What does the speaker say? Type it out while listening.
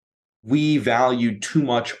we valued too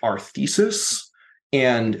much our thesis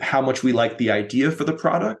and how much we like the idea for the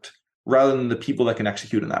product rather than the people that can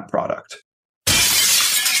execute on that product.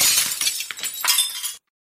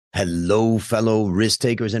 Hello, fellow risk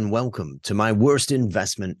takers, and welcome to my worst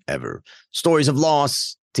investment ever. Stories of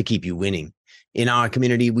loss to keep you winning. In our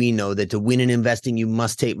community, we know that to win in investing, you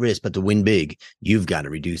must take risk, but to win big, you've got to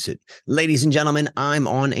reduce it. Ladies and gentlemen, I'm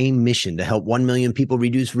on a mission to help 1 million people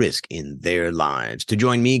reduce risk in their lives. To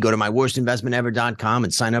join me, go to myworstinvestmentever.com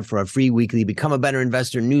and sign up for a free weekly Become a Better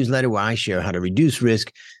Investor newsletter where I share how to reduce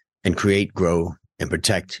risk and create, grow, and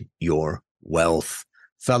protect your wealth.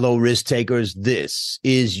 Fellow risk takers, this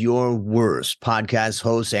is your worst podcast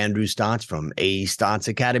host, Andrew Stotz from A Stotz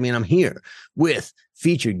Academy, and I'm here with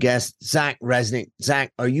featured guest Zach Resnick.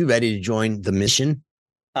 Zach, are you ready to join the mission?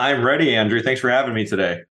 I'm ready, Andrew. Thanks for having me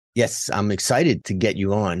today. Yes, I'm excited to get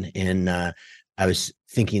you on, and I was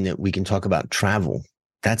thinking that we can talk about travel.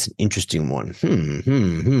 That's an interesting one.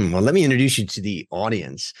 Well, let me introduce you to the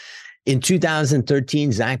audience. In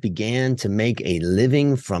 2013, Zach began to make a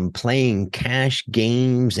living from playing cash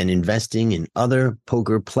games and investing in other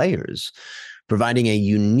poker players, providing a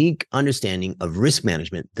unique understanding of risk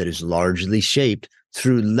management that is largely shaped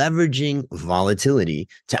through leveraging volatility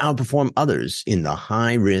to outperform others in the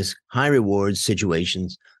high-risk, high-reward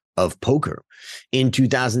situations of poker. In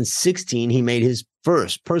 2016, he made his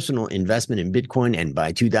first personal investment in Bitcoin, and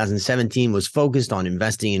by 2017 was focused on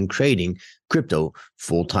investing and trading crypto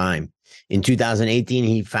full-time. In 2018,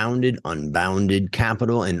 he founded Unbounded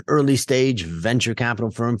Capital, an early-stage venture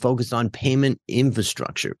capital firm focused on payment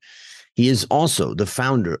infrastructure. He is also the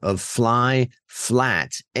founder of Fly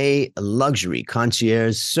Flat, a luxury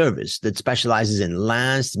concierge service that specializes in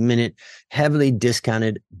last-minute, heavily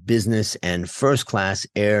discounted business and first-class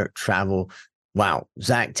air travel. Wow.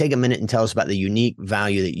 Zach, take a minute and tell us about the unique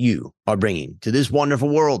value that you are bringing to this wonderful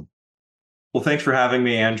world. Well, thanks for having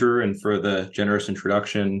me, Andrew, and for the generous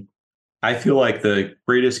introduction. I feel like the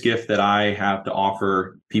greatest gift that I have to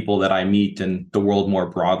offer people that I meet and the world more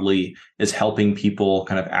broadly is helping people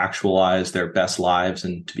kind of actualize their best lives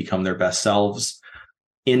and to become their best selves.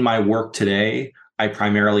 In my work today, I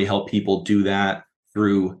primarily help people do that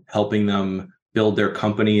through helping them build their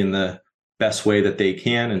company in the best way that they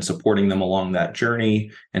can and supporting them along that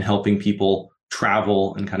journey and helping people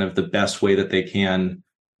travel in kind of the best way that they can.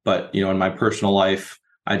 But, in my personal life,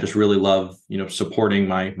 I just really love, supporting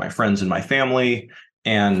my friends and my family.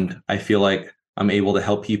 And I feel like I'm able to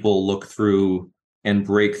help people look through and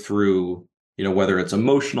break through, whether it's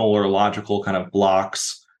emotional or logical kind of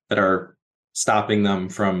blocks that are stopping them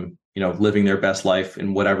from, living their best life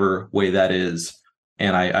in whatever way that is.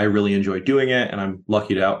 And I really enjoy doing it. And I'm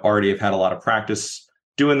lucky to already have had a lot of practice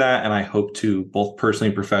doing that. And I hope to both personally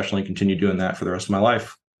and professionally continue doing that for the rest of my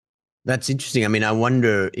life. That's interesting. I mean, I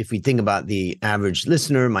wonder if we think about the average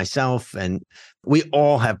listener, myself, and we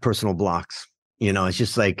all have personal blocks. It's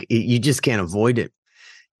just like you just can't avoid it.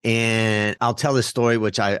 And I'll tell this story,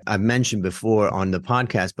 which I've mentioned before on the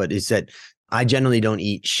podcast, but it's that I generally don't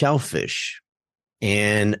eat shellfish.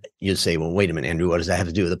 And you'll say, well, wait a minute, Andrew, what does that have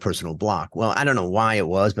to do with a personal block? Well, I don't know why it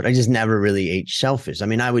was, but I just never really ate shellfish. I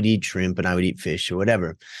mean, I would eat shrimp and I would eat fish or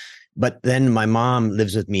whatever. But then my mom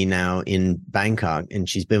lives with me now in Bangkok, and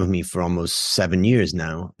she's been with me for almost 7 years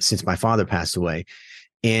now since my father passed away.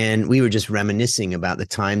 And we were just reminiscing about the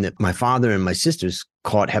time that my father and my sisters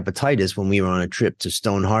caught hepatitis when we were on a trip to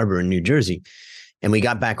Stone Harbor in New Jersey. And we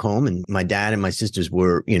got back home and my dad and my sisters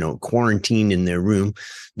were, quarantined in their room.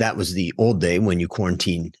 That was the old day when you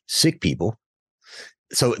quarantined sick people.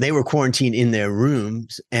 So they were quarantined in their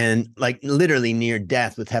rooms and like literally near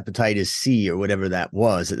death with hepatitis C or whatever that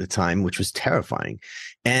was at the time, which was terrifying.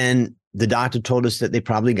 And the doctor told us that they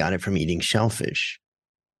probably got it from eating shellfish.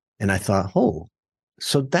 And I thought,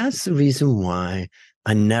 so that's the reason why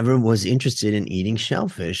I never was interested in eating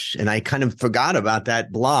shellfish. And I kind of forgot about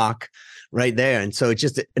that block right there. And so it's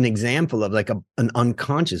just an example of like an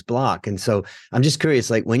unconscious block. And so I'm just curious,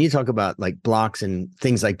 like when you talk about like blocks and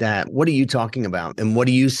things like that, what are you talking about? And what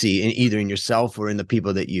do you see in either in yourself or in the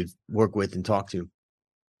people that you work with and talk to?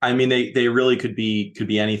 I mean, they really could be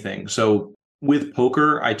anything. So with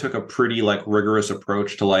poker, I took a pretty like rigorous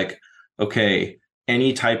approach to like, okay,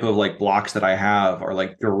 any type of like blocks that I have are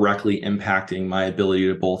like directly impacting my ability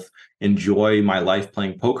to both enjoy my life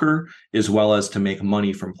playing poker as well as to make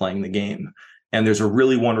money from playing the game. And there's a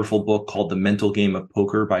really wonderful book called The Mental Game of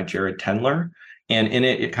Poker by Jared Tendler. And in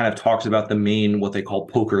it, it kind of talks about the main, what they call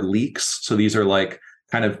poker leaks. So these are like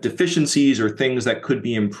kind of deficiencies or things that could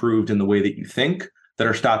be improved in the way that you think that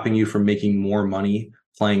are stopping you from making more money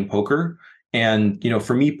playing poker. And,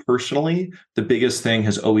 for me personally, the biggest thing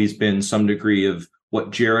has always been some degree of what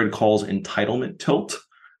Jared calls entitlement tilt,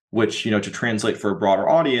 which, to translate for a broader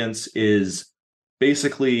audience is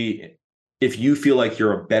basically if you feel like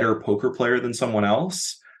you're a better poker player than someone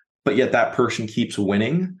else, but yet that person keeps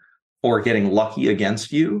winning or getting lucky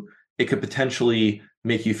against you, it could potentially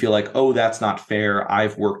make you feel like, oh, that's not fair.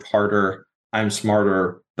 I've worked harder. I'm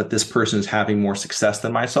smarter, but this person is having more success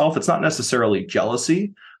than myself. It's not necessarily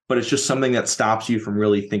jealousy, but it's just something that stops you from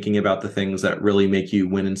really thinking about the things that really make you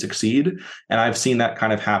win and succeed. And I've seen that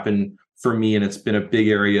kind of happen for me, and it's been a big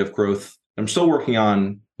area of growth I'm still working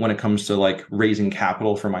on when it comes to like raising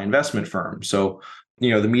capital for my investment firm. So,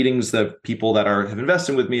 the meetings, the people that have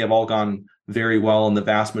invested with me have all gone very well. And the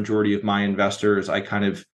vast majority of my investors, I kind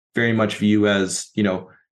of very much view as,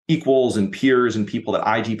 equals and peers and people that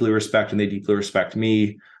I deeply respect and they deeply respect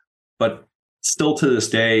me. But still to this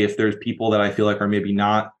day, if there's people that I feel like are maybe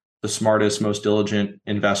not the smartest, most diligent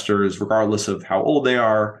investors, regardless of how old they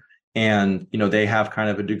are, and, they have kind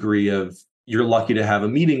of a degree of, you're lucky to have a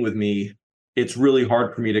meeting with me, it's really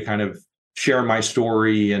hard for me to kind of share my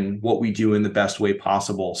story and what we do in the best way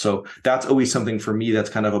possible. So that's always something for me that's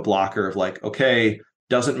kind of a blocker of like, okay,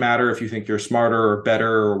 doesn't matter if you think you're smarter or better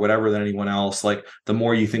or whatever than anyone else. Like the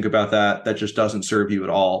more you think about that, that just doesn't serve you at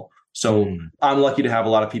all. So I'm lucky to have a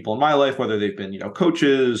lot of people in my life, whether they've been,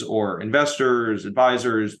 coaches or investors,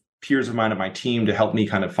 advisors, peers of mine at my team to help me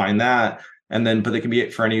kind of find that. And then, but they can be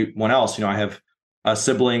it for anyone else. I have a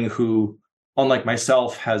sibling who, unlike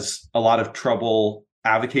myself, has a lot of trouble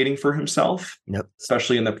advocating for himself,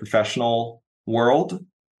 especially in the professional world.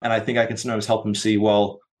 And I think I can sometimes help him see,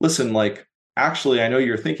 well, listen, like, actually, I know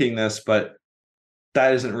you're thinking this, but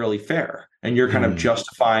that isn't really fair. And you're kind of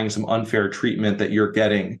justifying some unfair treatment that you're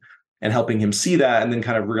getting and helping him see that and then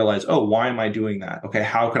kind of realize, oh, why am I doing that? Okay,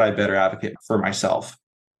 how could I better advocate for myself?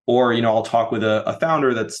 Or, I'll talk with a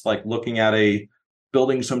founder that's like looking at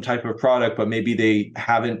building some type of product, but maybe they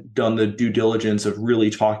haven't done the due diligence of really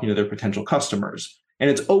talking to their potential customers. And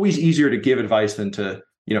it's always easier to give advice than to,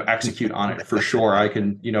 execute on it for sure. I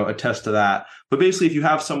can, attest to that. But basically, if you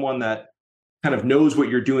have someone that kind of knows what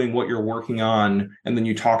you're doing, what you're working on, and then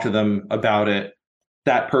you talk to them about it,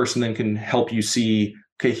 that person then can help you see,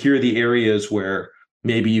 okay, here are the areas where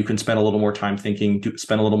maybe you can spend a little more time thinking,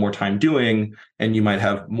 spend a little more time doing, and you might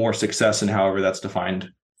have more success in however that's defined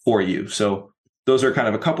for you. So those are kind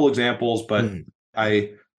of a couple examples, but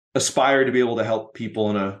I aspire to be able to help people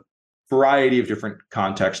in a variety of different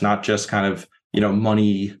contexts, not just kind of,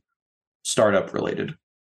 money startup related.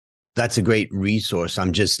 That's a great resource.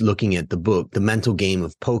 I'm just looking at the book, The Mental Game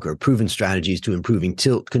of Poker, Proven Strategies to Improving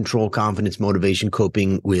Tilt, Control, Confidence, Motivation,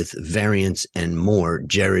 Coping with Variance, and More,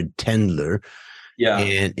 Jared Tendler. Yeah.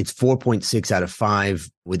 And it's 4.6 out of 5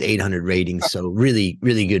 with 800 ratings. So really,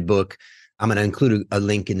 really good book. I'm going to include a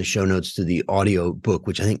link in the show notes to the audio book,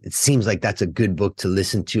 which I think it seems like that's a good book to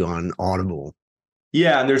listen to on Audible.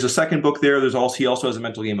 Yeah. And there's a second book there. He also has a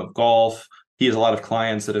mental game of golf. He has a lot of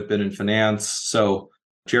clients that have been in finance. So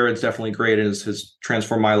Jared's definitely great and has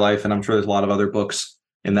transformed my life. And I'm sure there's a lot of other books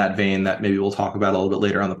in that vein that maybe we'll talk about a little bit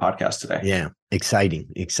later on the podcast today. Yeah.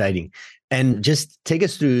 Exciting. And just take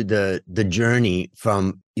us through the journey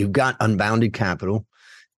from you've got unbounded capital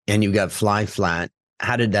and you've got Fly Flat.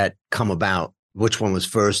 How did that come about? Which one was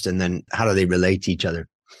first? And then how do they relate to each other?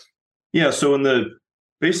 Yeah. So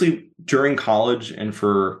basically during college and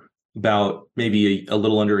for about maybe a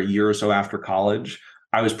little under a year or so after college,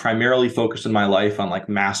 I was primarily focused in my life on like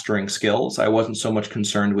mastering skills. I wasn't so much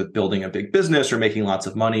concerned with building a big business or making lots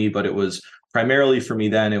of money, but it was primarily for me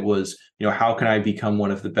then, it was, how can I become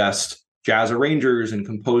one of the best jazz arrangers and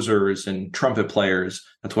composers and trumpet players?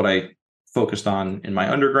 That's what I focused on in my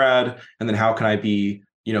undergrad. And then how can I be,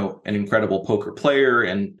 an incredible poker player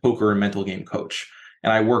and poker and mental game coach?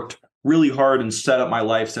 And I worked really hard and set up my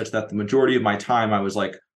life such that the majority of my time I was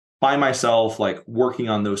like by myself, like working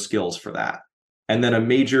on those skills for that. And then a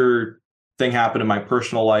major thing happened in my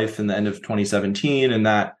personal life in the end of 2017. And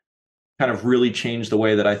that kind of really changed the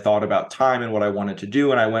way that I thought about time and what I wanted to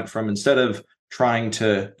do. And I went from, instead of trying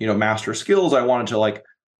to, master skills, I wanted to like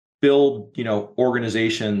build,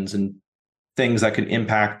 organizations and things that could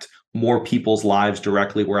impact more people's lives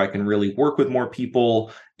directly, where I can really work with more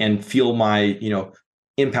people and feel my,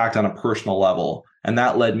 impact on a personal level. And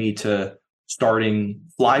that led me to starting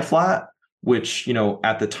Fly Flat, which,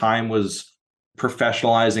 at the time was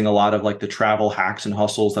professionalizing a lot of like the travel hacks and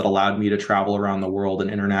hustles that allowed me to travel around the world in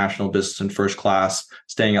international business and first class,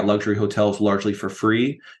 staying at luxury hotels largely for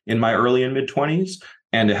free in my early and mid 20s,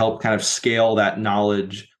 and to help kind of scale that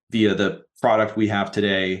knowledge via the product we have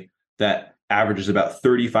today that averages about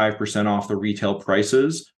 35% off the retail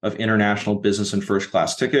prices of international business and first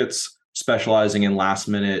class tickets. specializing in last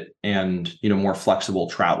minute and, more flexible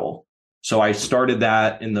travel. So I started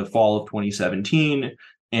that in the fall of 2017.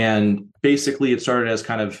 And basically it started as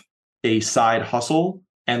kind of a side hustle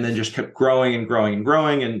and then just kept growing and growing and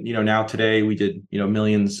growing. And, now today we did,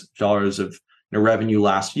 millions of dollars of revenue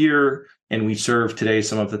last year. And we serve today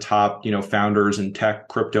some of the top, founders in tech,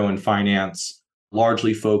 crypto, and finance,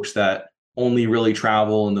 largely folks that only really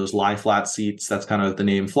travel in those lie flat seats. That's kind of the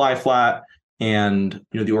name Fly Flat. And,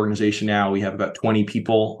 the organization now, we have about 20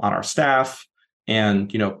 people on our staff and,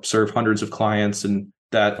 serve hundreds of clients. And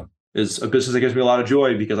that is a business that gives me a lot of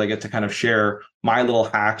joy because I get to kind of share my little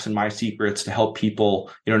hacks and my secrets to help people,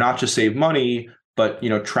 not just save money, but,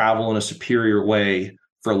 travel in a superior way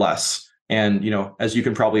for less. And, as you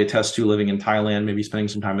can probably attest to living in Thailand, maybe spending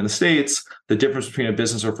some time in the States, the difference between a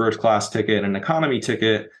business or first class ticket and an economy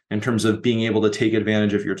ticket in terms of being able to take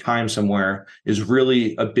advantage of your time somewhere is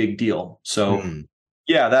really a big deal. So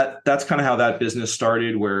yeah, that's kind of how that business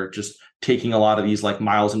started, where just taking a lot of these like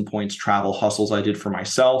miles and points travel hustles I did for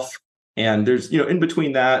myself. And there's, in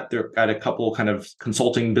between that, there had a couple kind of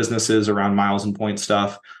consulting businesses around miles and points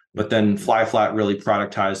stuff, but then Fly Flat really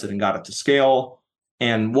productized it and got it to scale.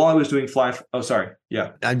 And while I was doing what's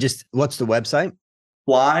the website?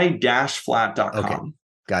 fly-flat.com. Okay,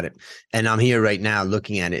 got it. And I'm here right now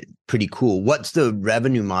looking at it. Pretty cool. What's the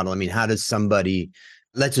revenue model? I mean, how does somebody,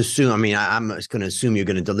 let's assume, I'm just going to assume you're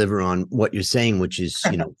going to deliver on what you're saying, which is,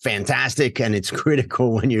 fantastic. And it's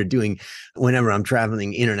critical whenever I'm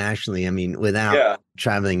traveling internationally. Without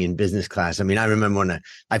traveling in business class. I remember when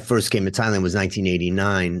I first came to Thailand was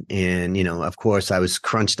 1989. And, of course I was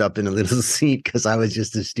crunched up in a little seat because I was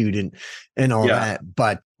just a student and all that.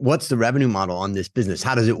 But what's the revenue model on this business?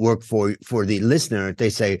 How does it work for the listener? If they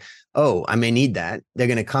say, oh, I may need that, they're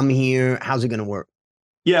going to come here. How's it going to work?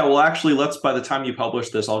 Yeah, well, actually, by the time you publish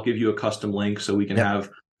this, I'll give you a custom link so we can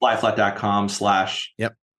have flyflat.com/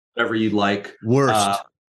 whatever you'd like. Worst.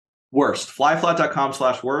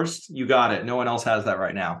 Flyflat.com/ worst. You got it. No one else has that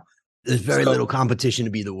right now. There's very little competition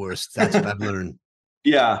to be the worst. That's what I've learned.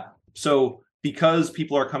 Yeah. So because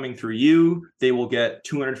people are coming through you, they will get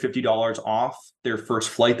 $250 off their first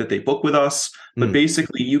flight that they book with us. But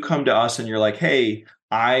basically, you come to us and you're like, hey,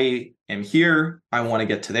 I am here. I want to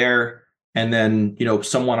get to there. And then,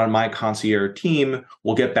 someone on my concierge team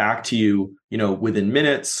will get back to you, within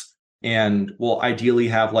minutes. And we'll ideally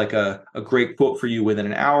have like a great quote for you within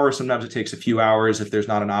an hour. Sometimes it takes a few hours if there's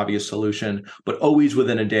not an obvious solution, but always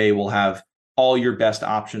within a day, we'll have all your best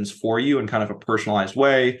options for you in kind of a personalized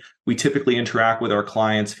way. We typically interact with our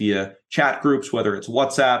clients via chat groups, whether it's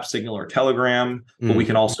WhatsApp, Signal, or Telegram, but we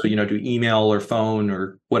can also, do email or phone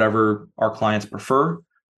or whatever our clients prefer.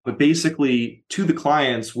 But basically, to the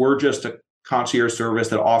clients, we're just a concierge service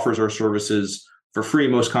that offers our services for free.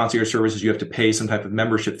 Most concierge services you have to pay some type of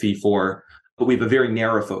membership fee for, but we have a very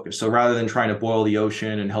narrow focus. So rather than trying to boil the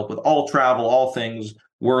ocean and help with all travel, all things,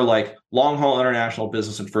 we're like long haul international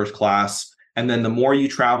business and first class. And then the more you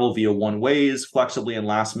travel via one ways, flexibly and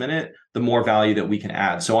last minute, the more value that we can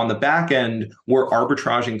add. So on the back end, we're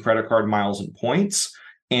arbitraging credit card miles and points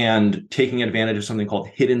and taking advantage of something called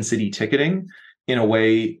hidden city ticketing in a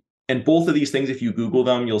way. And both of these things, if you Google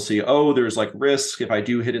them, you'll see, oh, there's like risk. If I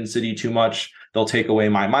do hidden city too much, they'll take away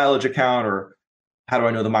my mileage account, or how do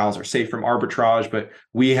I know the miles are safe from arbitrage? But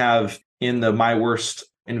we have in the My Worst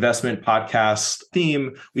Investment podcast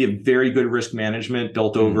theme, we have very good risk management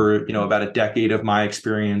built over, about a decade of my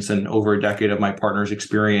experience and over a decade of my partner's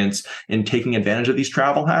experience in taking advantage of these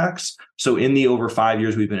travel hacks. So in the over 5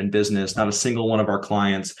 years we've been in business, not a single one of our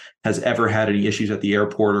clients has ever had any issues at the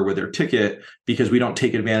airport or with their ticket, because we don't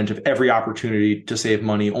take advantage of every opportunity to save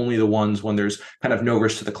money, only the ones when there's kind of no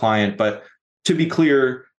risk to the client. But to be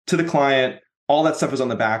clear, to the client, all that stuff is on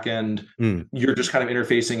the back end. You're just kind of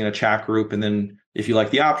interfacing in a chat group. And then if you like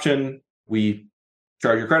the option, we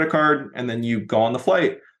charge your credit card and then you go on the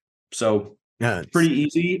flight. So it's pretty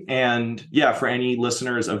easy. And yeah, for any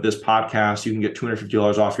listeners of this podcast, you can get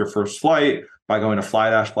 $250 off your first flight by going to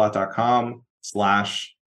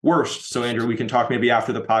fly-flat.com/worst. So Andrew, we can talk maybe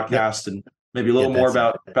after the podcast and maybe a little more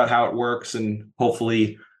about how it works and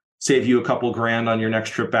hopefully save you a couple grand on your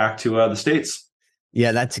next trip back to the States.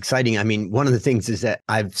 Yeah, that's exciting. I mean, one of the things is that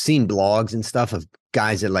I've seen blogs and stuff of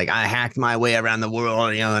guys that like, I hacked my way around the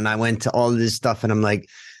world, and I went to all of this stuff, and I'm like,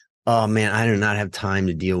 oh man, I do not have time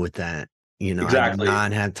to deal with that. Exactly. I do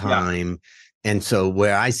not have time. Yeah. And so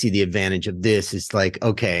where I see the advantage of this is like,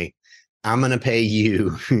 okay, I'm going to pay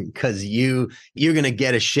you because you're going to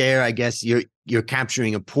get a share. I guess you're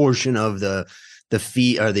capturing a portion of the the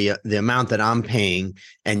fee or the amount that I'm paying,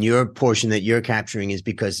 and your portion that you're capturing is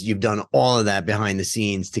because you've done all of that behind the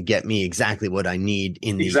scenes to get me exactly what I need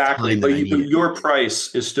in the Exactly. time that I But need it. your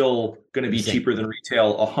price is still going to The be same. cheaper than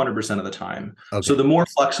retail 100% of the time. So Okay. the more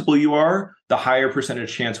flexible you are, the higher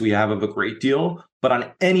percentage chance we have of a great deal. But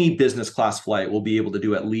on any business class flight, we'll be able to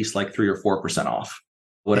do at least like 3 or 4% off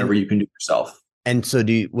whatever And you can do yourself. and so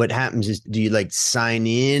what happens is, do you like sign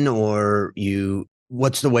in, or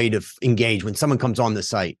what's the way to engage when someone comes on the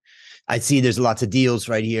site? I see there's lots of deals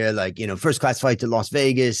right here, like, first class flight to Las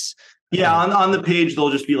Vegas. Yeah, on the page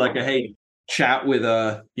there'll just be like a hey, chat with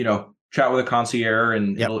a concierge,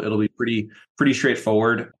 and Yep. it'll be pretty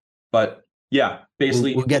straightforward. But yeah,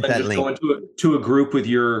 basically We'll get then that just link. go into a group with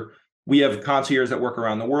we have concierges that work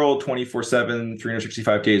around the world 24/7,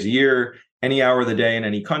 365 days a year, any hour of the day in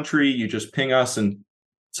any country. You just ping us and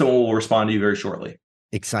someone will respond to you very shortly.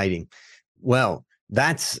 Exciting. Well,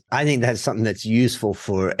 I think that's something that's useful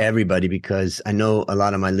for everybody, because I know a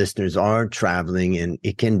lot of my listeners are traveling, and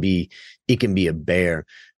it can be a bear.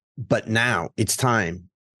 But now it's time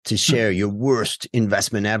to share your worst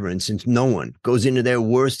investment ever. And since no one goes into their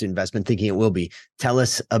worst investment thinking it will be, tell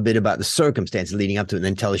us a bit about the circumstances leading up to it, and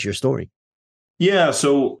then tell us your story. Yeah,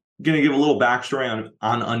 so going to give a little backstory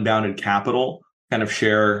on Unbounded Capital, kind of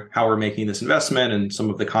share how we're making this investment and some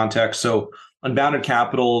of the context. So Unbounded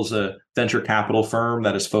Capital is a venture capital firm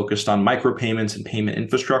that is focused on micropayments and payment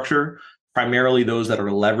infrastructure, primarily those that are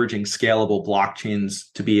leveraging scalable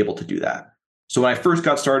blockchains to be able to do that. So when I first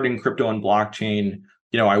got started in crypto and blockchain,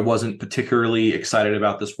 I wasn't particularly excited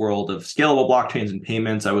about this world of scalable blockchains and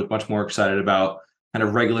payments. I was much more excited about kind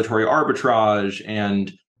of regulatory arbitrage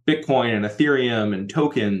and Bitcoin and Ethereum and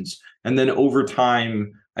tokens. And then over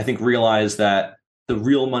time, I think realized that the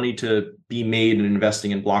real money to be made in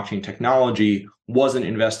investing in blockchain technology wasn't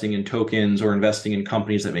investing in tokens or investing in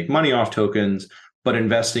companies that make money off tokens, but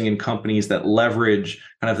investing in companies that leverage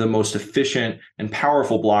kind of the most efficient and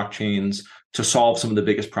powerful blockchains to solve some of the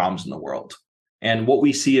biggest problems in the world. And what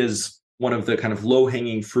we see as one of the kind of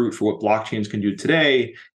low-hanging fruit for what blockchains can do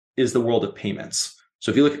today is the world of payments. So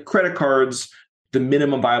if you look at credit cards, the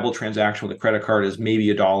minimum viable transaction with a credit card is maybe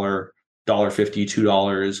 $1, $1.50,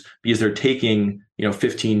 $2, because they're taking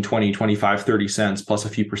 15, 20, 25, 30 cents plus a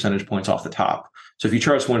few percentage points off the top. So if you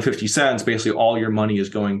charge someone 50 cents, basically all your money is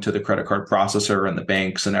going to the credit card processor and the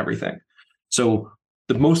banks and everything. So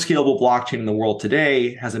the most scalable blockchain in the world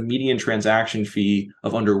today has a median transaction fee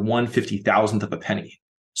of under 1/50,000th of a penny.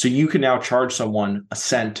 So you can now charge someone a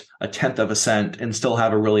cent, a tenth of a cent, and still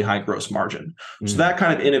have a really high gross margin. So that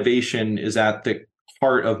kind of innovation is at the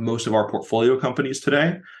heart of most of our portfolio companies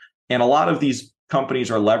today. And a lot of these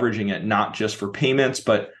companies are leveraging it not just for payments,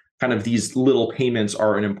 but kind of these little payments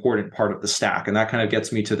are an important part of the stack. And that kind of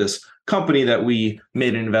gets me to this company that we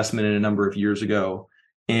made an investment in a number of years ago.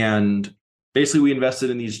 And basically we invested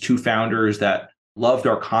in these two founders that loved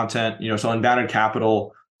our content. So Unbounded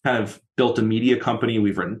Capital kind of built a media company.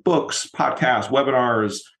 We've written books, podcasts,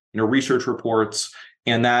 webinars, research reports,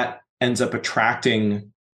 and that ends up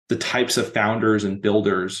attracting the types of founders and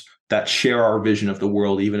builders that share our vision of the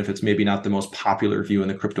world, even if it's maybe not the most popular view in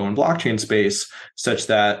the crypto and blockchain space, such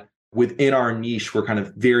that within our niche, we're kind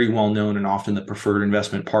of very well known and often the preferred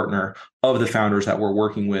investment partner of the founders that we're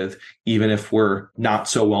working with, even if we're not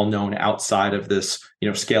so well known outside of this,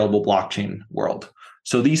 scalable blockchain world.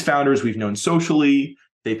 So these founders we've known socially,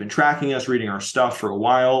 they've been tracking us, reading our stuff for a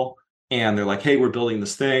while, and they're like, hey, we're building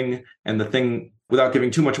this thing. And the thing, without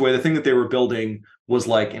giving too much away, the thing that they were building was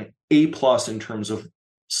like an A+ in terms of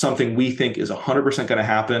something we think is 100% going to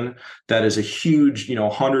happen. That is a huge,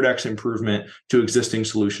 100x improvement to existing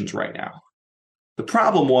solutions right now. The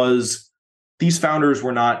problem was these founders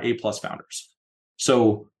were not A+ founders.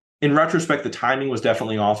 So in retrospect, the timing was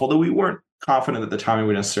definitely off, although we weren't confident that the timing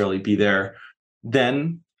would necessarily be there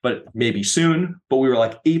then, but maybe soon. But we were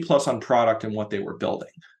like A+ on product and what they were building.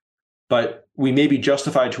 But we maybe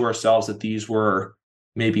justified to ourselves that these were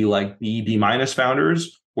maybe like B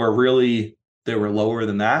founders, where really they were lower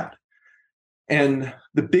than that. And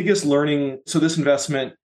the biggest learning, so this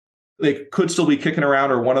investment, they could still be kicking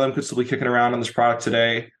around, or one of them could still be kicking around on this product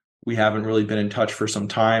today. We haven't really been in touch for some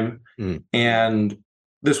time. And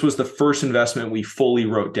this was the first investment we fully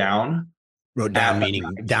wrote down. Wrote down meaning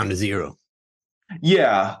down to zero.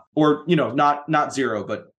 Yeah. Or, not zero,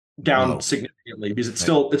 but down significantly, because it's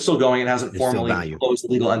still going. It hasn't formally closed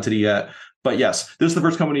the legal entity yet. But yes, this is the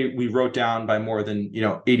first company we wrote down by more than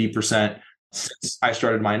 80% since I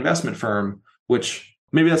started my investment firm, which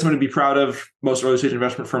maybe that's something to be proud of. Most early stage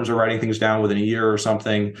investment firms are writing things down within a year or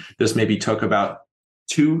something. This maybe took about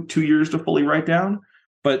two years to fully write down.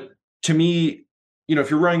 But to me, if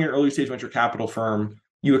you're running an early stage venture capital firm,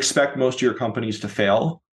 you expect most of your companies to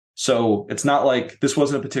fail. So it's not like this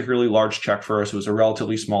wasn't a particularly large check for us. It was a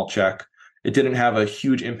relatively small check. It didn't have a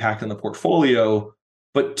huge impact on the portfolio.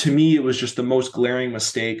 But to me, it was just the most glaring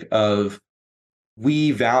mistake of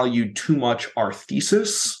we valued too much our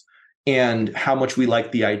thesis and how much we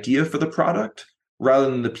like the idea for the product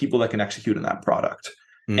rather than the people that can execute on that product.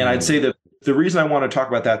 And I'd say that the reason I want to talk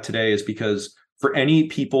about that today is because for any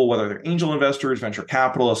people, whether they're angel investors, venture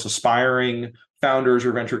capitalists, aspiring founders,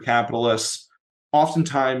 or venture capitalists,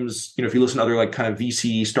 oftentimes, if you listen to other like kind of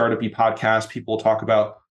VC startup-y podcasts, people talk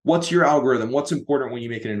about what's your algorithm? What's important when you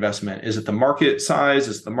make an investment? Is it the market size?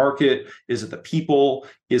 Is it the market? Is it the people?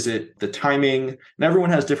 Is it the timing? And everyone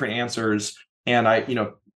has different answers. And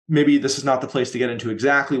maybe this is not the place to get into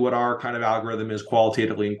exactly what our kind of algorithm is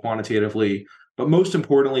qualitatively and quantitatively. But most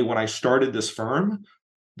importantly, when I started this firm,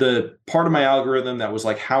 the part of my algorithm that was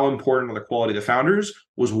like, how important are the quality of the founders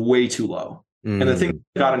was way too low. And the thing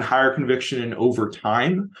that got in higher conviction and over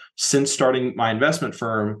time since starting my investment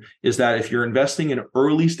firm is that if you're investing in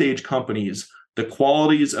early stage companies, the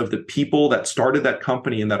qualities of the people that started that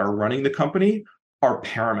company and that are running the company are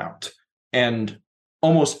paramount and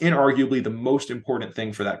almost inarguably the most important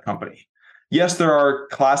thing for that company. Yes, there are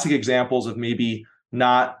classic examples of maybe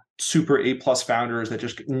not super A+ founders that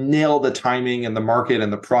just nail the timing and the market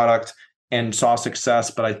and the product and saw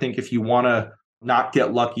success. But I think if you want to not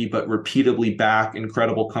get lucky, but repeatedly back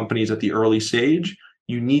incredible companies at the early stage,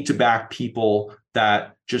 you need to back people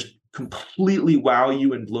that just completely wow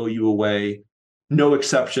you and blow you away, no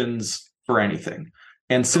exceptions for anything.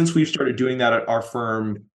 And since we've started doing that at our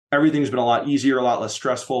firm, everything's been a lot easier, a lot less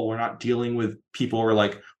stressful. We're not dealing with people who are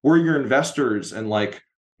like, we're your investors and like,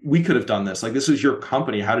 we could have done this. Like, this is your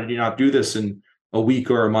company. How did you not do this in a week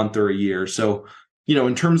or a month or a year? So,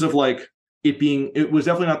 in terms of like, it was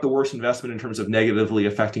definitely not the worst investment in terms of negatively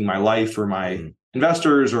affecting my life or my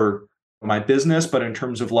investors or my business, but in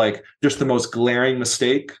terms of like just the most glaring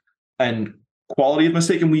mistake and quality of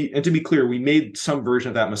mistake. And to be clear, we made some version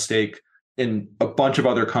of that mistake in a bunch of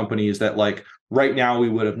other companies that like right now we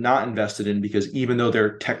would have not invested in, because even though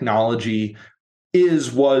their technology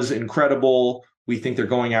was incredible, we think they're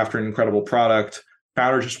going after an incredible product,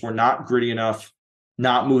 founders just were not gritty enough,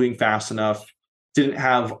 not moving fast enough, didn't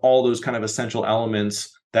have all those kind of essential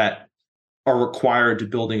elements that are required to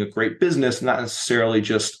building a great business, not necessarily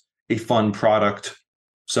just a fun product.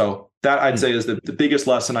 So that I'd say is the biggest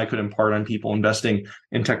lesson I could impart on people investing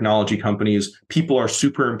in technology companies. People are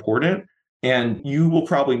super important, and you will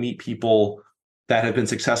probably meet people that have been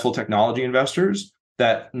successful technology investors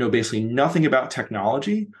that know basically nothing about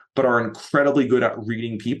technology, but are incredibly good at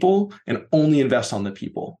reading people and only invest on the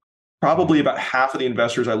people. Probably about half of the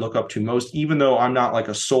investors I look up to most, even though I'm not like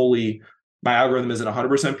my algorithm isn't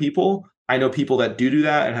 100% people. I know people that do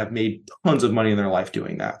that and have made tons of money in their life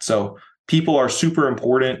doing that. So people are super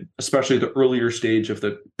important, especially the earlier stage of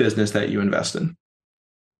the business that you invest in.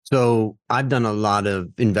 So I've done a lot of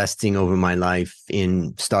investing over my life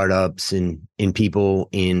in startups and in people,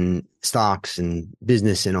 in stocks and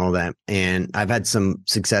business and all that. And I've had some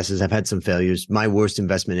successes. I've had some failures. My worst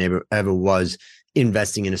investment ever was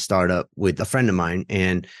investing in a startup with a friend of mine,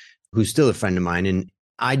 and who's still a friend of mine. And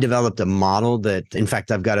I developed a model that, in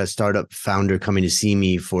fact, I've got a startup founder coming to see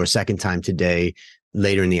me for a second time today,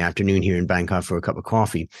 later in the afternoon here in Bangkok for a cup of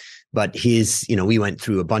coffee. But we went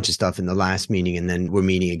through a bunch of stuff in the last meeting, and then we're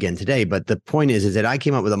meeting again today. But the point is that I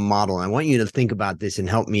came up with a model. I want you to think about this and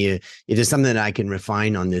help me. If there's something that I can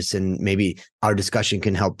refine on this, and maybe our discussion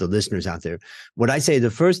can help the listeners out there. What I say,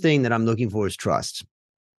 the first thing that I'm looking for is trust.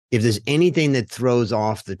 If there's anything that throws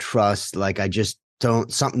off the trust, like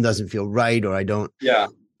something doesn't feel right, or I don't. Yeah.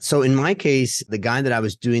 So in my case, the guy that I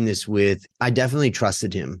was doing this with, I definitely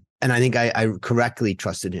trusted him. And I think I correctly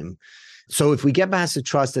trusted him. So if we get past the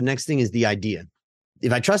trust, the next thing is the idea.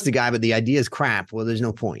 If I trust the guy, but the idea is crap, well, there's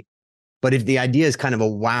no point. But if the idea is kind of a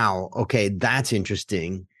wow, okay, that's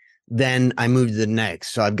interesting, then I move to the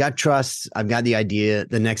next. So I've got trust, I've got the idea.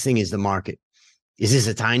 The next thing is the market. Is this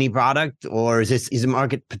a tiny product, or is the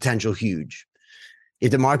market potential huge?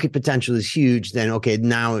 If the market potential is huge, then okay,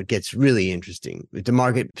 now it gets really interesting. If the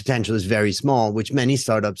market potential is very small, which many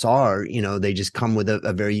startups are, they just come with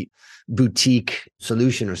a very boutique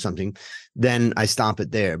solution or something, then I stop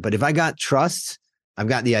it there. But if I got trust, I've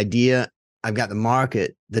got the idea, I've got the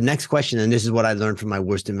market, the next question, and this is what I learned from my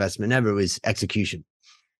worst investment ever, was execution.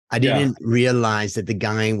 I didn't realize that the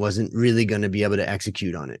guy wasn't really going to be able to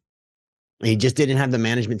execute on it. He just didn't have the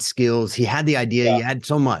management skills. He had the idea, he had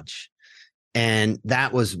so much. And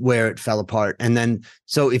that was where it fell apart. And then,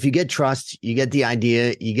 so if you get trust, you get the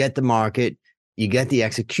idea, you get the market, you get the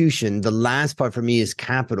execution. The last part for me is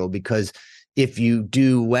capital, because if you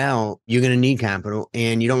do well, you're going to need capital,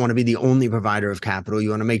 and you don't want to be the only provider of capital. You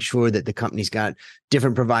want to make sure that the company's got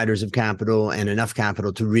different providers of capital and enough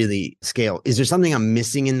capital to really scale. Is there something I'm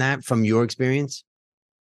missing in that from your experience?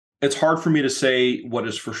 It's hard for me to say what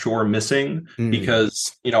is for sure missing Mm.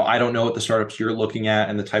 because, I don't know what the startups you're looking at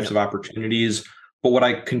and the types Yep. of opportunities. But what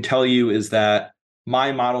I can tell you is that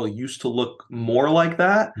my model used to look more like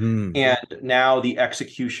that. Mm. And now the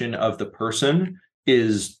execution of the person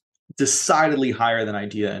is decidedly higher than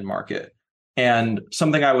idea and market. And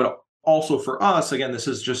something I would also, for us, again, this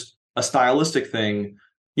is just a stylistic thing.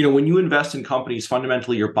 When you invest in companies,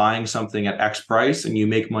 fundamentally, you're buying something at X price and you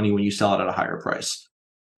make money when you sell it at a higher price.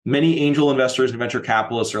 Many angel investors and venture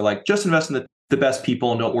capitalists are like, just invest in the best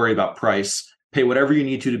people and don't worry about price. Pay whatever you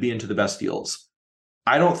need to be into the best deals.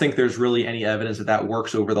 I don't think there's really any evidence that that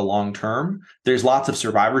works over the long term. There's lots of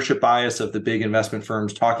survivorship bias of the big investment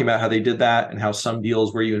firms talking about how they did that and how some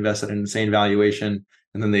deals where you invest at an insane valuation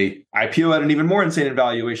and then they IPO at an even more insane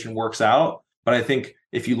valuation works out. But I think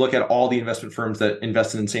if you look at all the investment firms that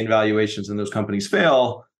invest in insane valuations and those companies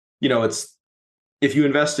fail, it's if you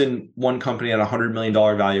invest in one company at $100 million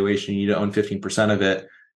valuation, you need to own 15% of it,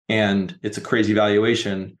 and it's a crazy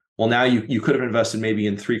valuation. Well, now you could have invested maybe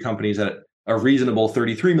in three companies at a reasonable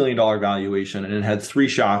 $33 million valuation, and it had three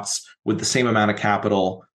shots with the same amount of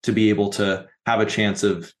capital to be able to have a chance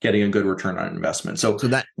of getting a good return on investment. So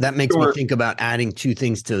that makes me think about adding two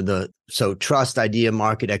things to trust, idea,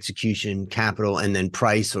 market, execution, capital, and then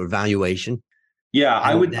price or valuation. Yeah,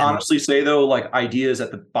 I would then, honestly say though, like ideas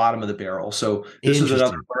at the bottom of the barrel. So this is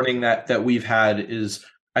another learning that we've had is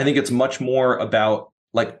I think it's much more about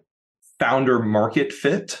like founder market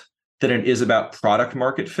fit than it is about product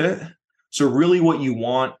market fit. So really what you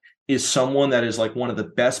want is someone that is like one of the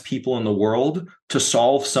best people in the world to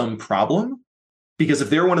solve some problem. Because if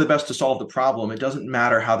they're one of the best to solve the problem, it doesn't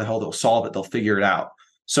matter how the hell they'll solve it, they'll figure it out.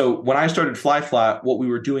 So when I started Fly Flat, what we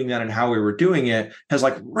were doing then and how we were doing it has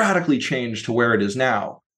like radically changed to where it is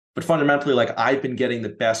now. But fundamentally, like I've been getting the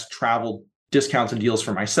best travel discounts and deals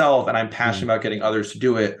for myself, and I'm passionate about getting others to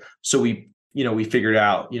do it. So we figured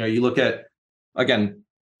out, you look at, again,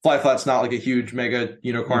 Fly Flat's not like a huge mega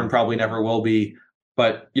unicorn, probably never will be.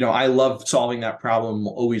 But, I love solving that problem,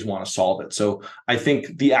 always want to solve it. So I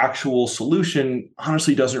think the actual solution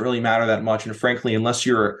honestly doesn't really matter that much. And frankly, unless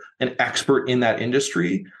you're an expert in that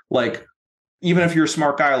industry, like even if you're a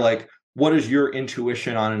smart guy, like what does your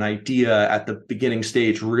intuition on an idea at the beginning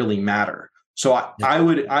stage really matter? So I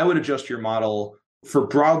would adjust your model for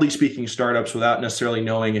broadly speaking startups without necessarily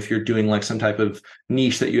knowing if you're doing like some type of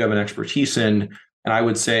niche that you have an expertise in. And I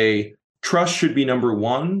would say trust should be number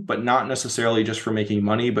one, but not necessarily just for making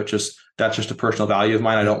money, but that's just a personal value of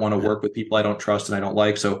mine. I don't want to work with people I don't trust and I don't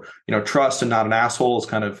like. So, trust and not an asshole is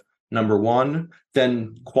kind of number one.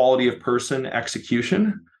 Then quality of person,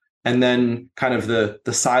 execution, and then kind of the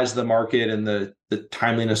size of the market and the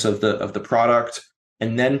timeliness of the product,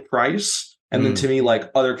 and then price. And then to me,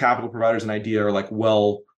 like other capital providers and idea are like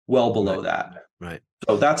well below that. Right.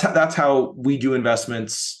 So that's how we do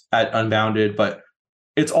investments at Unbounded, but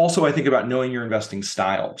it's also, I think, about knowing your investing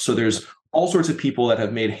style. So there's all sorts of people that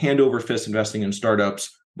have made hand over fist investing in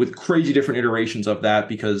startups with crazy different iterations of that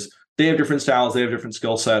because they have different styles, they have different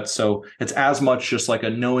skill sets. So it's as much just like a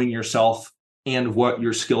knowing yourself and what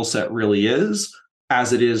your skill set really is,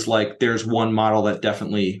 as it is like there's one model that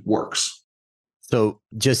definitely works. So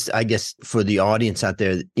just, I guess, for the audience out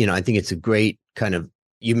there, I think it's a great kind of,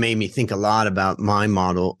 you made me think a lot about my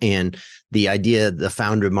model and the idea the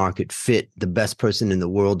founder market fit, the best person in the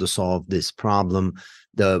world to solve this problem.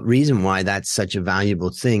 The reason why that's such a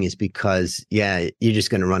valuable thing is because, you're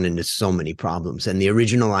just going to run into so many problems. And the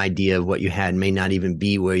original idea of what you had may not even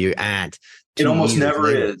be where you're at. It almost never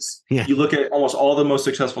later. is. Yeah. You look at almost all the most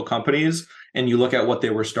successful companies and you look at what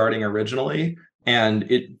they were starting originally, and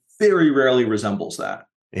it very rarely resembles that.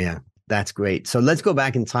 Yeah, that's great. So let's go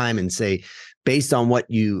back in time and say, based on what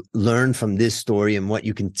you learned from this story and what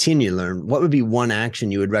you continue to learn, what would be one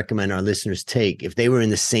action you would recommend our listeners take if they were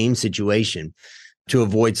in the same situation to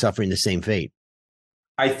avoid suffering the same fate?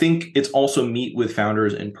 I think it's also meet with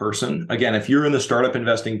founders in person. Again, if you're in the startup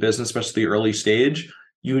investing business, especially the early stage,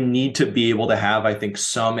 you need to be able to have, I think,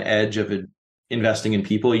 some edge of investing in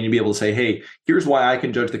people. You need to be able to say, hey, here's why I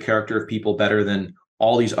can judge the character of people better than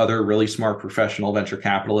all these other really smart professional venture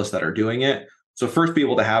capitalists that are doing it. So first, be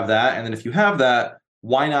able to have that. And then if you have that,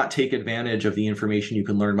 why not take advantage of the information you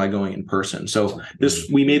can learn by going in person? So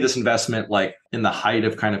we made this investment like in the height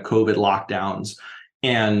of kind of COVID lockdowns.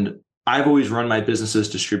 And I've always run my businesses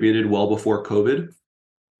distributed well before COVID.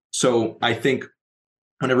 So I think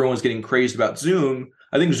when everyone's getting crazed about Zoom,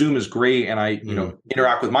 I think Zoom is great. And I,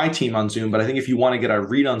 interact with my team on Zoom. But I think if you want to get a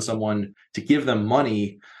read on someone to give them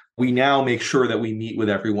money, we now make sure that we meet with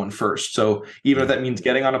everyone first. So even if that means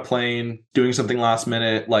getting on a plane, doing something last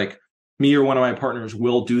minute, like me or one of my partners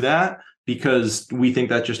will do that because we think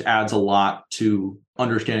that just adds a lot to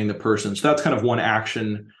understanding the person. So that's kind of one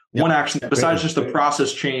action. Yep. One action besides just the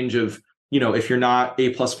process change of, if you're not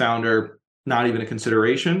A+ founder, not even a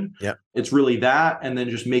consideration. Yeah. It's really that. And then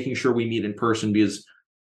just making sure we meet in person, because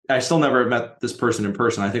I still never have met this person in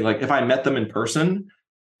person. I think like if I met them in person,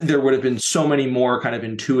 there would have been so many more kind of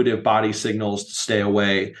intuitive body signals to stay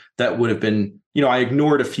away that would have been, I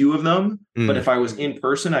ignored a few of them, but if I was in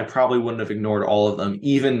person, I probably wouldn't have ignored all of them,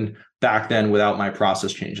 even back then without my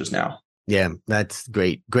process changes now. Yeah, that's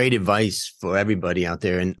great. Great advice for everybody out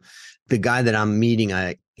there. And the guy that I'm meeting,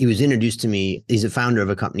 he was introduced to me. He's a founder of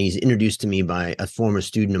a company. He's introduced to me by a former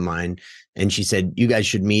student of mine. And she said, you guys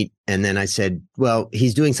should meet. And then I said, well,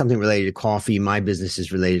 he's doing something related to coffee. My business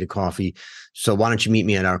is related to coffee. So why don't you meet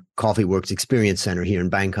me at our Coffee Works Experience Center here in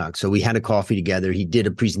Bangkok? So we had a coffee together. He did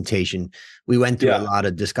a presentation. We went through a lot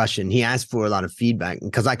of discussion. He asked for a lot of feedback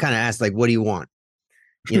because I kind of asked, like, what do you want?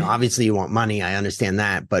 Obviously you want money. I understand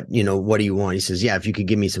that. But, what do you want? He says, yeah, if you could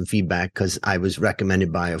give me some feedback, because I was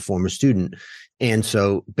recommended by a former student. And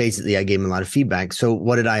so basically I gave him a lot of feedback. So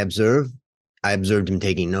what did I observe? I observed him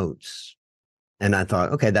taking notes. And I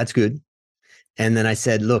thought, okay, that's good. And then I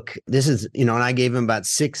said, look, this is, and I gave him about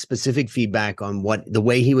 6 specific feedback on the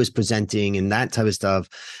way he was presenting and that type of stuff.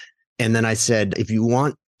 And then I said, if you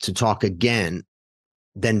want to talk again,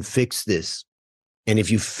 then fix this. And if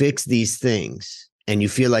you fix these things and you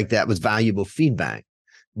feel like that was valuable feedback,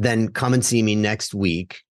 then come and see me next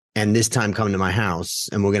week. And this time come to my house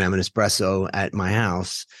and we're going to have an espresso at my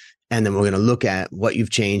house. And then we're going to look at what you've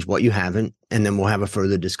changed, what you haven't. And then we'll have a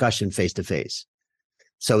further discussion face to face.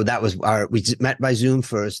 So that was we met by Zoom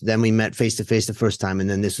first, then we met face to face the first time, and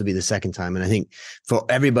then this will be the second time. And I think for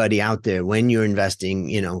everybody out there, when you're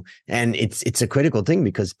investing, and it's a critical thing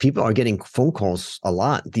because people are getting phone calls a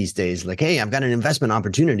lot these days, like, hey, I've got an investment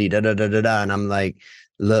opportunity, da da da da da. And I'm like,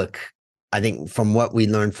 look, I think from what we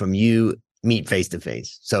learned from you, meet face to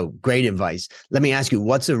face. So great advice. Let me ask you,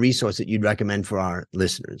 what's a resource that you'd recommend for our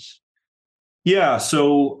listeners? Yeah.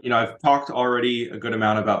 So, I've talked already a good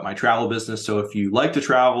amount about my travel business. So if you like to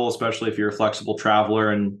travel, especially if you're a flexible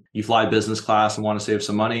traveler and you fly business class and want to save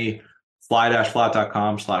some money,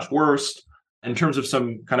 fly-flat.com/worst. In terms of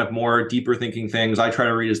some kind of more deeper thinking things, I try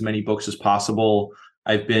to read as many books as possible.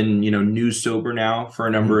 I've been, news sober now for a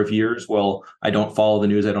number of years. Well, I don't follow the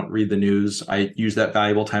news. I don't read the news. I use that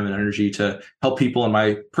valuable time and energy to help people in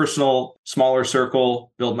my personal, smaller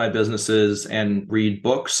circle, build my businesses and read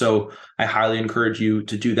books. So I highly encourage you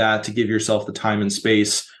to do that, to give yourself the time and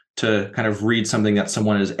space to kind of read something that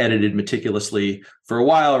someone has edited meticulously for a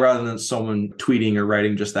while, rather than someone tweeting or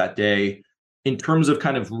writing just that day. In terms of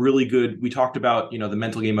kind of really good, we talked about, the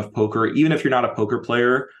mental game of poker. Even if you're not a poker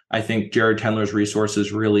player, I think Jared Tendler's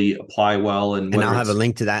resources really apply well. And I'll have a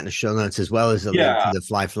link to that in the show notes, as well as a link to the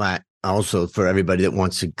Fly Flat also for everybody that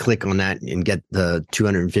wants to click on that and get the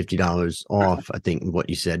 $250 off, I think what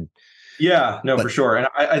you said. Yeah, no, for sure. And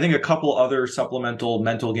I think a couple other supplemental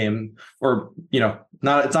mental game, or,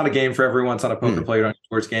 it's not a game for everyone. It's not a poker player on a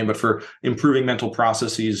sports game, but for improving mental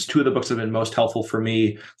processes. 2 of the books have been most helpful for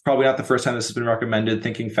me. It's probably not the first time this has been recommended.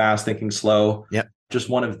 Thinking Fast, Thinking Slow. Yep. Just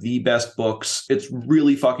one of the best books. It's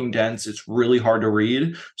really fucking dense. It's really hard to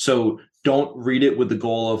read. So don't read it with the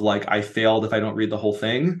goal of like, I failed if I don't read the whole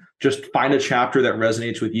thing. Just find a chapter that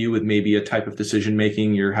resonates with you, with maybe a type of decision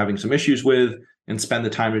making you're having some issues with, and spend the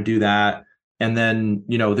time to do that. And then,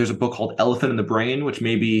 there's a book called Elephant in the Brain, which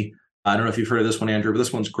maybe, I don't know if you've heard of this one, Andrew, but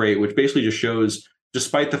this one's great, which basically just shows,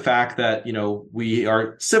 despite the fact that, we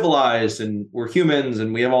are civilized and we're humans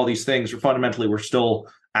and we have all these things, fundamentally, we're still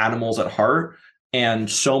animals at heart. And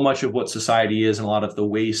so much of what society is, and a lot of the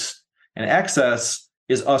waste and excess,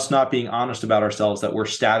 is us not being honest about ourselves, that we're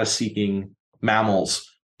status seeking mammals,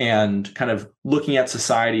 and kind of looking at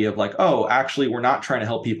society of like, oh, actually, we're not trying to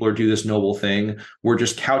help people or do this noble thing. We're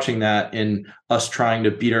just couching that in us trying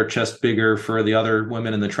to beat our chest bigger for the other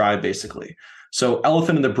women in the tribe, basically. So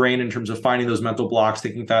Elephant in the Brain, in terms of finding those mental blocks,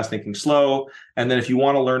 Thinking Fast, Thinking Slow. And then if you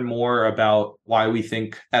want to learn more about why we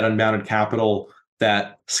think at Unbounded Capital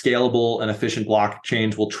that scalable and efficient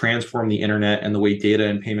blockchains will transform the internet and the way data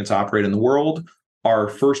and payments operate in the world, our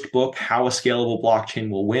first book, How a Scalable Blockchain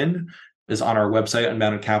Will Win, is on our website,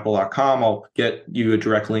 unboundedcapital.com. I'll get you a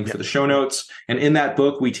direct link for the show notes. And in that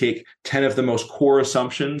book, we take 10 of the most core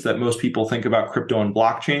assumptions that most people think about crypto and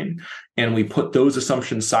blockchain, and we put those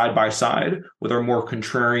assumptions side by side with our more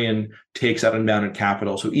contrarian takes at Unbounded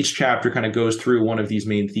Capital. So each chapter kind of goes through one of these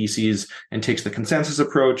main theses and takes the consensus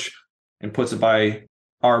approach and puts it by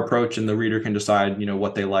our approach, and the reader can decide,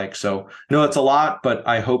 what they like. So I know that's a lot, but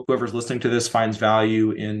I hope whoever's listening to this finds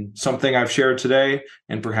value in something I've shared today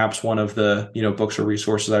and perhaps one of the, books or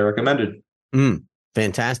resources I recommended.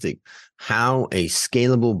 Fantastic. How a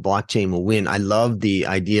scalable blockchain will win. I love the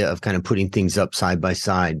idea of kind of putting things up side by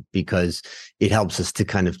side because it helps us to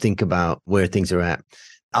kind of think about where things are at.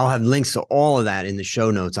 I'll have links to all of that in the show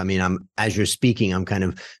notes. I mean, as you're speaking, I'm kind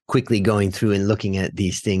of quickly going through and looking at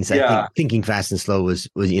these things. I think Thinking Fast and Slow was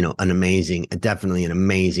definitely an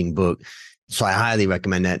amazing book. So I highly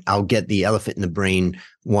recommend that. I'll get the Elephant in the Brain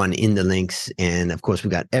one in the links. And of course, we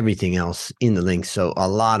got everything else in the links. So a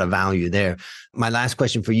lot of value there. My last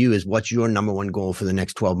question for you is, what's your number one goal for the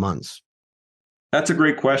next 12 months? That's a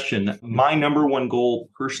great question. My number one goal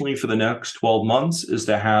personally for the next 12 months is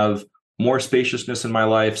to have more spaciousness in my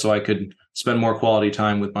life so I could spend more quality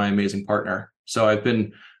time with my amazing partner. So I've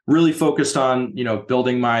been really focused on,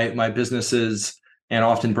 building my businesses and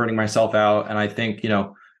often burning myself out. And I think,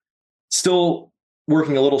 still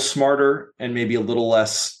working a little smarter and maybe a little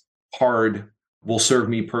less hard will serve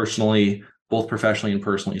me personally, both professionally and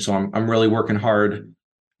personally. So I'm really working hard.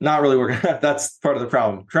 Not really working. That's part of the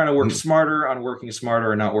problem. Trying to work smarter on working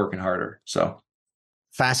smarter and not working harder. So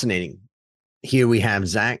fascinating. Here we have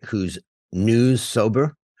Zach, who's news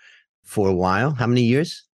sober for a while. How many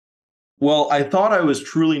years? Well, I thought I was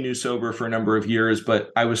truly news sober for a number of years,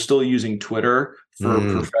 but I was still using Twitter for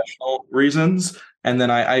professional reasons. And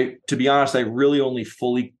then I, to be honest, I really only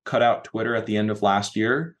fully cut out Twitter at the end of last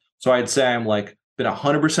year. So I'd say I'm been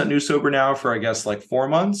 100% news sober now for, I guess, 4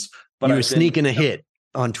 months. But you were sneaking a hit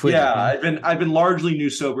on Twitter. Yeah, I've been largely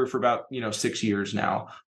news sober for about 6 years now.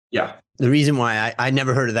 Yeah. The reason why I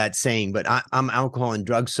never heard of that saying, but I'm alcohol and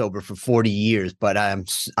drug sober for 40 years, but I'm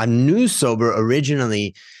news sober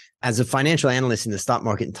originally as a financial analyst in the stock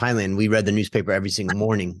market in Thailand. We read the newspaper every single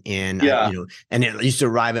morning, and and it used to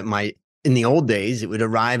arrive in the old days, it would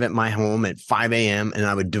arrive at my home at 5 a.m. and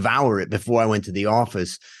I would devour it before I went to the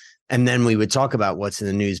office. And then we would talk about what's in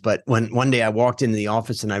the news. But when one day I walked into the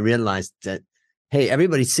office and I realized that, hey,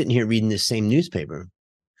 everybody's sitting here reading the same newspaper.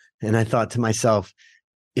 And I thought to myself,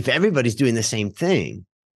 if everybody's doing the same thing,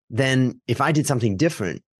 then if I did something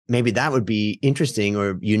different, maybe that would be interesting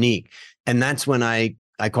or unique. And that's when I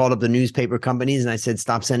called up the newspaper companies and I said,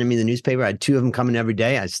 stop sending me the newspaper. I had 2 of them coming every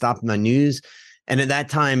day. I stopped my news. And at that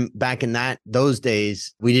time, back in those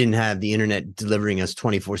days, we didn't have the internet delivering us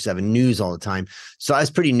 24/7 news all the time. So I was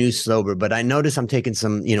pretty news sober, but I noticed I'm taking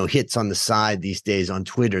some, hits on the side these days on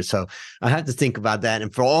Twitter. So I have to think about that.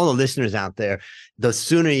 And for all the listeners out there, the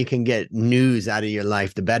sooner you can get news out of your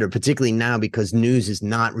life, the better, particularly now, because news is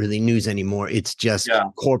not really news anymore. It's just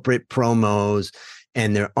corporate promos.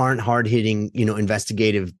 And there aren't hard-hitting,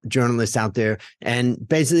 investigative journalists out there. And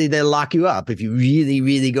basically, they'll lock you up if you really,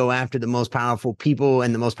 really go after the most powerful people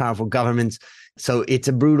and the most powerful governments. So it's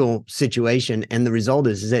a brutal situation. And the result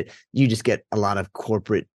is that you just get a lot of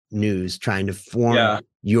corporate news trying to form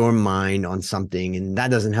your mind on something. And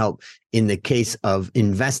that doesn't help. In the case of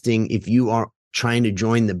investing, if you are trying to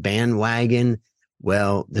join the bandwagon,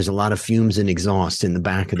 well, there's a lot of fumes and exhaust in the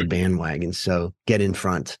back of the bandwagon. So get in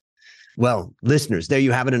front. Well, listeners, there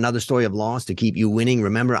you have it. Another story of loss to keep you winning.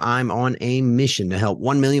 Remember, I'm on a mission to help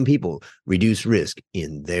 1 million people reduce risk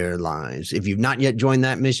in their lives. If you've not yet joined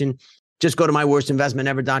that mission, just go to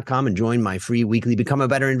myworstinvestmentever.com and join my free weekly Become a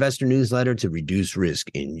Better Investor newsletter to reduce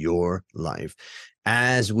risk in your life.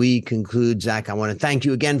 As we conclude, Zach, I want to thank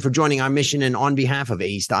you again for joining our mission. And on behalf of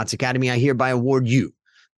AE Stotz Academy, I hereby award you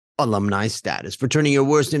alumni status for turning your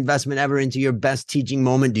worst investment ever into your best teaching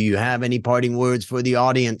moment. Do you have any parting words for the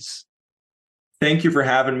audience? Thank you for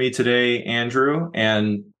having me today, Andrew.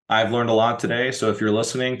 And I've learned a lot today. So if you're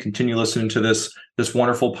listening, continue listening to this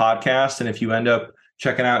wonderful podcast. And if you end up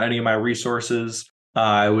checking out any of my resources,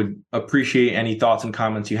 I would appreciate any thoughts and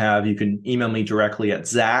comments you have. You can email me directly at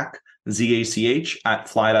Zach, Z-A-C-H, at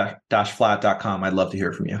fly-flat.com. I'd love to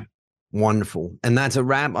hear from you. Wonderful. And that's a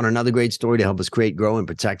wrap on another great story to help us create, grow, and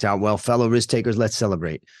protect our wealth. Fellow risk takers, let's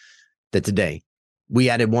celebrate that today we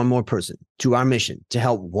added one more person to our mission to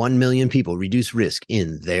help 1 million people reduce risk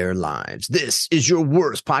in their lives. This is your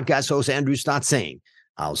worst podcast host, Andrew Stotz, saying,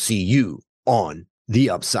 I'll see you on the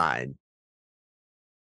upside.